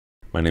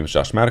My name is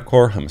Josh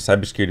Madakor. I'm a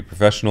cybersecurity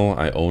professional.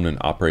 I own and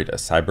operate a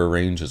cyber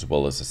range as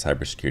well as a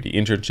cybersecurity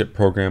internship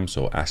program,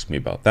 so ask me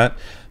about that.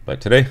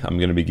 But today I'm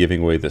going to be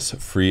giving away this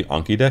free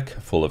Anki deck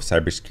full of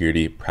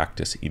cybersecurity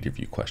practice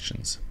interview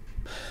questions.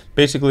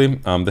 Basically,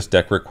 this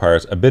deck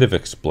requires a bit of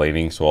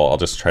explaining, so I'll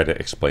just try to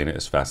explain it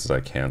as fast as I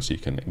can so you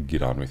can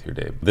get on with your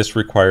day. This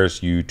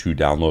requires you to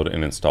download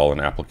and install an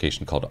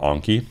application called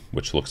Anki,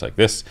 which looks like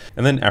this.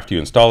 And then after you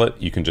install it,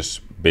 you can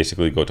just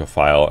basically go to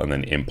File and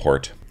then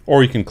Import.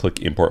 Or you can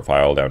click Import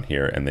File down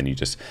here, and then you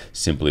just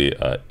simply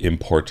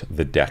import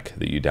the deck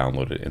that you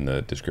downloaded in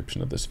the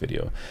description of this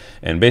video.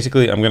 And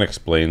basically, I'm going to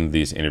explain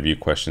these interview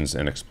questions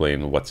and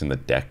explain what's in the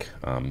deck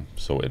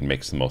so it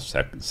makes the most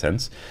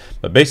sense.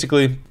 But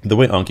basically, the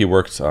way Anki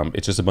works,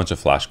 it's just a bunch of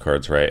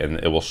flashcards, right?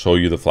 And it will show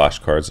you the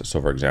flashcards.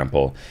 So for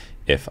example,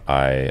 if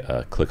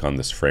I click on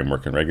this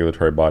framework and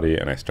regulatory body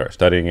and I start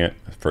studying it,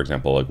 for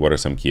example, like what are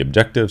some key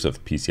objectives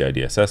of PCI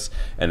DSS,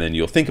 and then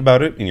you'll think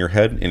about it in your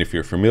head. And if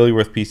you're familiar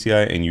with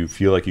PCI and you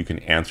feel like you can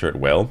answer it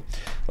well,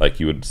 like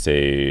you would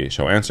say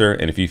show answer.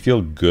 And if you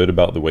feel good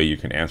about the way you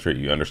can answer it,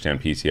 you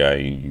understand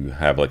PCI, you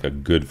have like a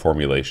good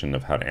formulation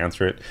of how to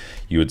answer it,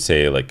 you would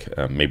say like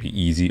maybe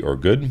easy or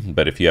good.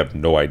 But if you have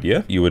no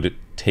idea, you would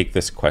take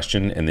this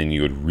question and then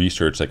you would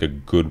research like a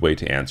good way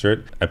to answer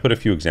it. I put a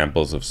few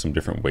examples of some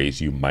different ways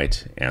you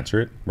might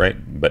answer it,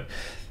 right? But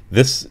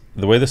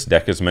the way this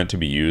deck is meant to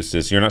be used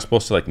is you're not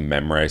supposed to like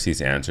memorize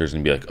these answers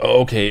and be like,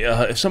 oh, okay,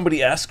 if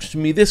somebody asks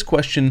me this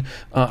question,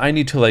 I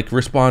need to like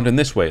respond in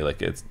this way.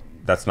 Like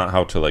that's not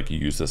how to like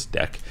use this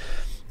deck.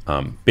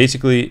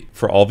 Basically,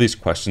 for all these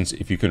questions,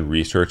 if you can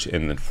research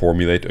and then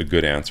formulate a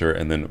good answer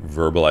and then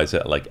verbalize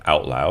it like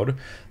out loud,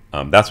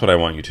 that's what I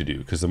want you to do,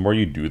 because the more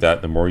you do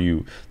that, the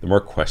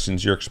more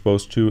questions you're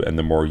exposed to, and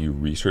the more you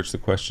research the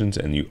questions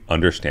and you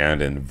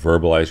understand and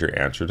verbalize your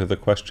answer to the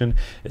question,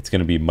 it's going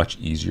to be much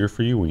easier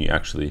for you when you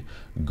actually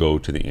go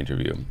to the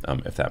interview,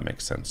 if that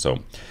makes sense. So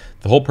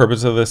the whole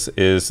purpose of this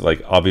is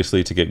like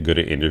obviously to get good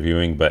at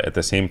interviewing, but at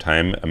the same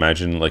time,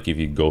 imagine like if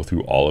you go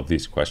through all of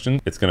these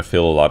questions, it's going to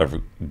fill a lot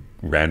of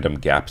random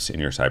gaps in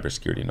your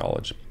cybersecurity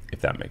knowledge,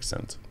 if that makes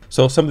sense.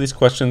 So some of these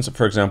questions,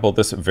 for example,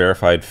 this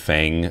verified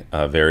FANG,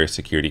 various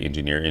security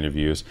engineer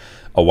interviews.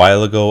 A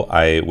while ago,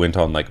 I went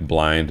on like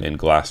Blind and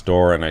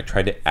Glassdoor, and I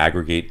tried to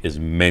aggregate as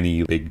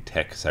many big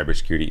tech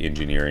cybersecurity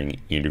engineering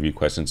interview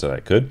questions as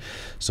I could.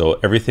 So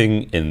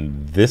everything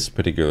in this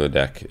particular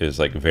deck is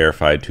like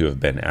verified to have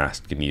been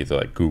asked in either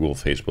like Google,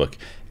 Facebook,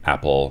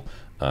 Apple,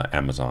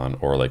 Amazon,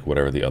 or like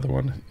whatever the other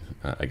one,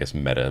 I guess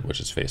Meta, which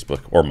is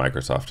Facebook, or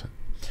Microsoft.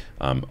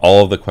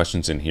 All of the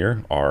questions in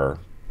here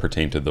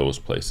pertain to those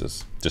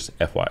places, just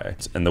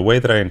FYI. And the way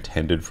that I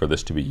intended for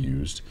this to be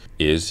used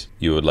is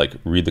you would like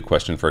read the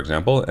question, for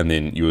example, and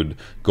then you would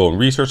go and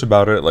research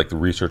about it, like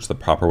research the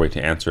proper way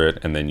to answer it,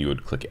 and then you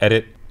would click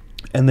edit.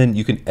 And then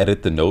you can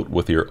edit the note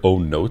with your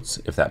own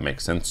notes, if that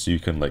makes sense. So you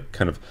can like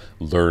kind of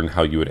learn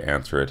how you would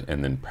answer it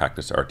and then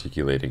practice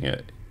articulating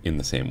it in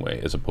the same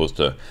way, as opposed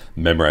to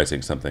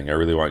memorizing something. I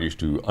really want you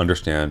to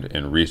understand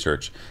and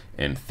research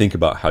and think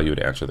about how you would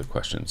answer the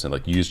questions, and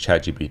like use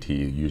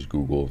ChatGPT, use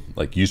Google,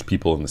 like use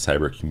people in the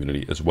cyber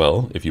community as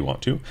well if you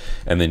want to,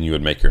 and then you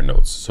would make your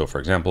notes. So for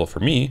example,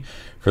 for me,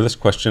 for this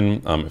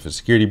question, if a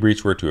security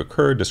breach were to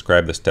occur,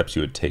 describe the steps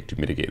you would take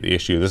to mitigate the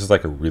issue. This is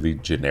like a really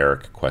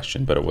generic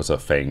question, but it was a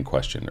FANG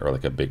question or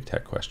like a big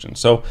tech question.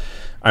 So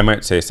I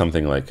might say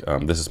something like,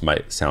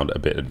 might sound a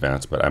bit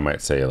advanced, but I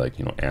might say like,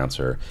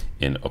 answer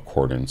in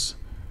accordance.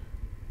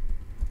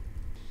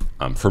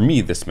 For me,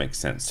 this makes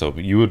sense. So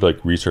you would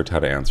like research how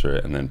to answer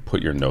it and then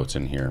put your notes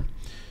in here.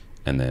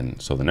 And then,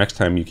 so the next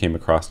time you came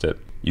across it,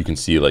 you can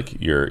see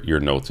like your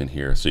notes in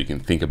here, so you can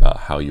think about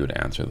how you would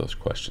answer those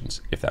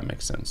questions, if that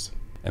makes sense.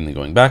 And then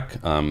going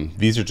back,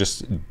 these are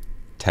just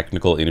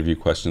technical interview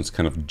questions,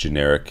 kind of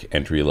generic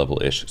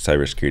entry-level-ish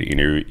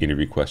cybersecurity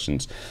interview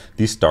questions.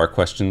 These STAR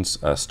questions,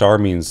 STAR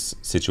means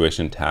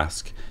situation,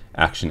 task,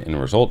 action, and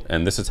result.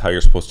 And this is how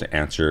you're supposed to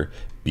answer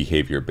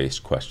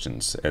behavior-based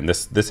questions. And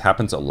this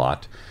happens a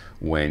lot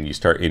when you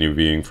start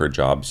interviewing for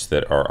jobs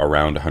that are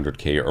around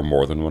 100K or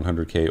more than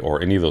 100K,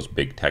 or any of those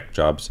big tech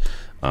jobs,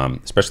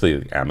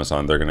 especially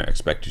Amazon. They're going to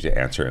expect you to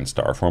answer in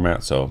STAR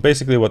format. So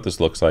basically what this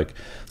looks like: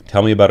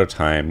 tell me about a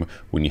time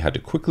when you had to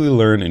quickly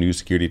learn a new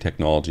security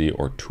technology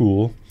or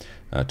tool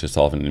to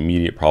solve an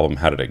immediate problem.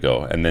 How did it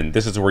go? And then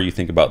this is where you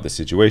think about the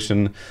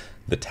situation,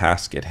 the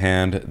task at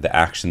hand, the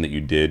action that you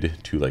did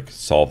to like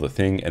solve the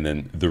thing, and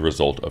then the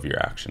result of your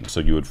action. So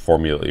you would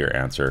formulate your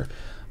answer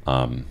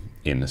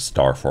in a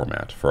STAR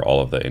format for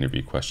all of the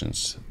interview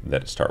questions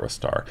that start with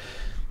STAR.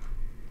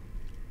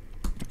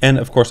 And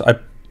of course,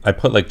 I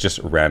put like just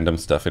random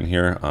stuff in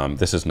here.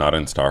 This is not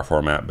in STAR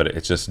format, but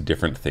it's just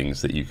different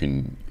things that you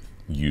can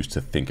use to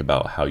think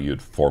about how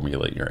you'd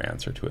formulate your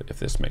answer to it, if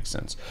this makes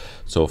sense.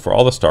 So for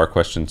all the STAR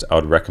questions, I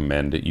would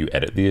recommend that you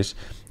edit these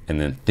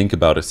and then think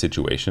about a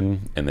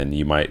situation, and then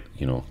you might,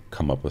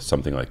 come up with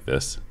something like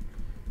this.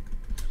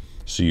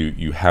 So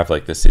you have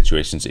like the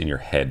situations in your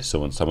head. So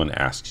when someone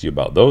asks you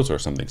about those or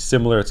something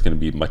similar, it's going to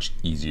be much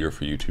easier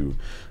for you to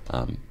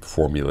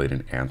formulate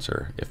an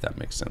answer, if that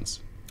makes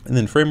sense. And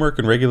then framework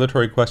and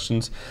regulatory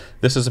questions.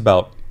 This is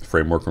about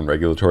framework and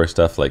regulatory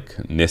stuff like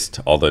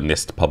NIST, all the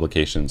NIST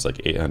publications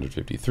like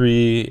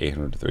 853,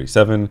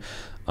 837,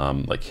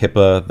 like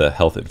HIPAA, the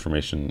Health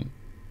Information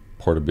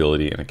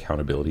Portability and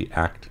Accountability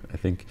Act, I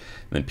think.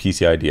 And then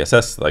PCI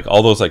DSS, like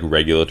all those like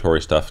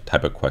regulatory stuff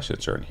type of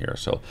questions are in here.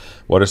 So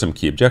what are some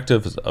key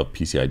objectives of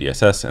PCI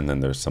DSS? And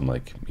then there's some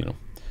like,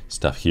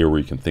 stuff here where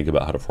you can think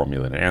about how to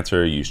formulate an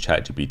answer, use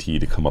ChatGPT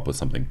to come up with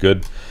something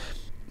good.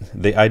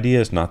 The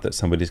idea is not that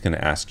somebody's going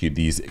to ask you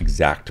these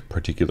exact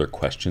particular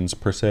questions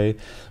per se,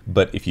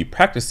 but if you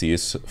practice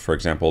these, for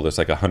example, there's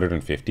like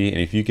 150, and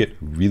if you get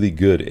really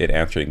good at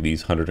answering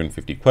these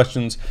 150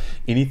 questions,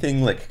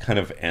 anything like kind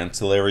of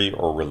ancillary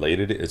or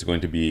related is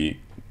going to be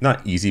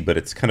not easy, but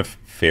it's kind of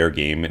fair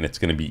game, and it's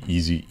going to be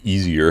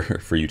easier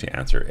for you to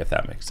answer, if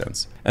that makes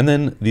sense. And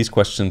then these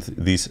questions,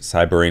 these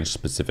cyber range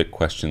specific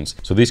questions.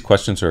 So these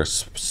questions are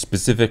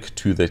specific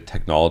to the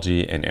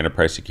technology and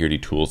enterprise security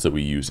tools that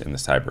we use in the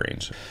cyber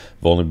range.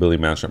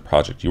 Vulnerability management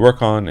project you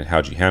work on and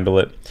how'd you handle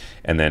it.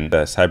 And then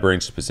the cyber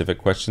range specific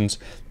questions,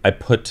 I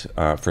put,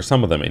 for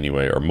some of them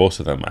anyway, or most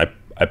of them,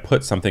 I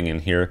put something in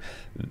here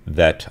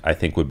that I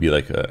think would be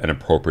like an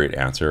appropriate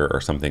answer,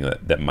 or something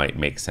that might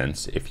make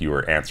sense if you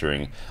were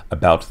answering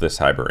about the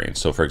cyber range.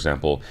 So for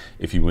example,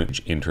 if you went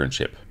to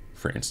internship,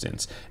 for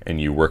instance, and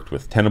you worked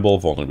with Tenable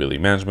vulnerability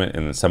management,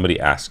 and then somebody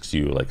asks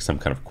you like some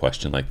kind of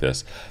question like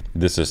this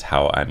is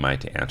how I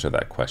might answer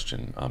that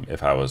question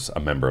if I was a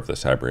member of the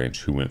cyber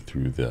range who went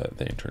through the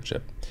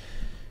internship.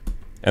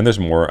 And there's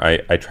more.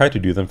 I try to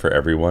do them for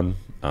everyone,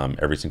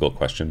 every single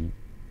question,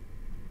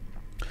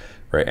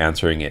 right?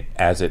 Answering it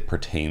as it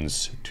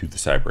pertains to the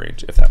cyber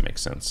range, if that makes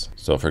sense.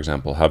 So for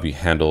example, how have you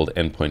handled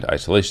endpoint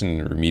isolation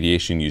and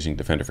remediation using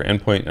Defender for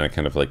Endpoint? And I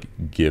kind of like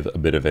give a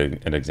bit of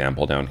an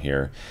example down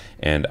here.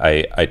 And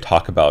I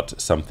talk about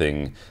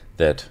something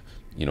that,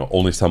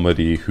 only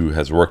somebody who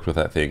has worked with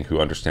that thing, who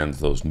understands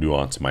those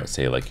nuances, might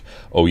say like,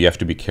 oh, you have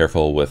to be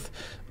careful with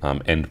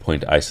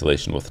endpoint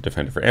isolation with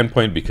Defender for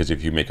Endpoint, because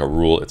if you make a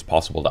rule, it's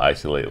possible to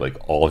isolate like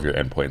all of your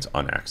endpoints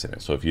on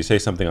accident. So if you say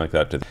something like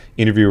that to the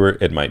interviewer,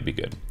 it might be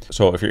good.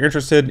 So if you're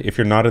interested, if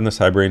you're not in the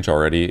cyber range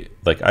already,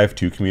 like I have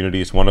two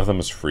communities. One of them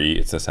is free.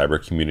 It's the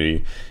cyber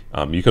community.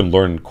 You can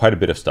learn quite a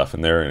bit of stuff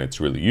in there, and it's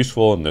really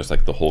useful. And there's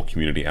like the whole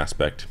community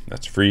aspect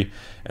that's free.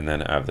 And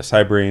then I have the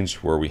cyber range,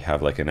 where we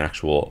have like an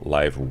actual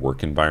live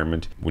work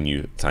environment. When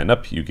you sign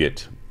up, you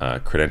get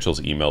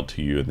credentials emailed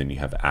to you, and then you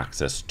have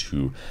access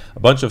to a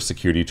bunch of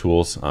security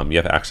tools. You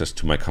have access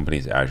to my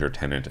company's Azure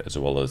tenant, as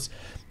well as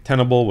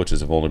Tenable, which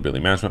is a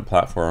vulnerability management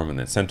platform, and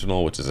then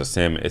Sentinel, which is a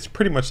SIEM. It's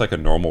pretty much like a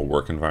normal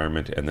work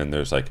environment, and then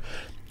there's like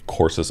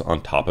courses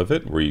on top of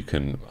it where you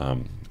can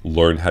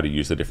learn how to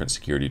use the different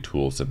security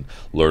tools and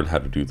learn how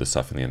to do the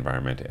stuff in the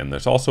environment. And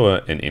there's also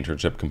an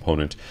internship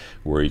component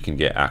where you can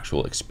get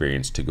actual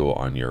experience to go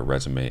on your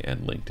resume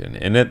and LinkedIn.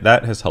 And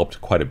that has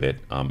helped quite a bit.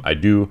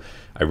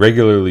 I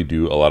regularly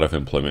do a lot of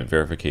employment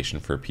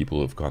verification for people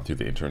who have gone through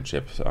the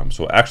internship.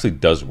 So it actually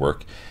does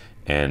work.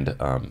 And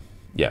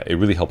yeah, it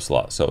really helps a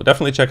lot. So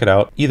definitely check it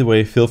out. Either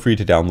way, feel free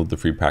to download the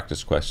free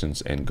practice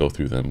questions and go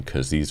through them,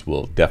 because these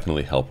will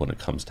definitely help when it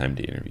comes time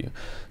to interview.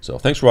 So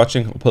thanks for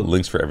watching. I'll put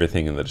links for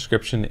everything in the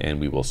description, and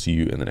we will see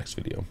you in the next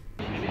video.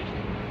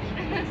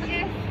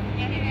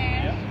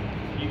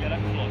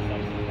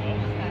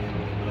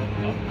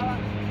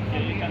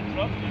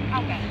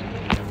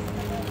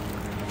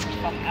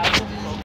 Okay.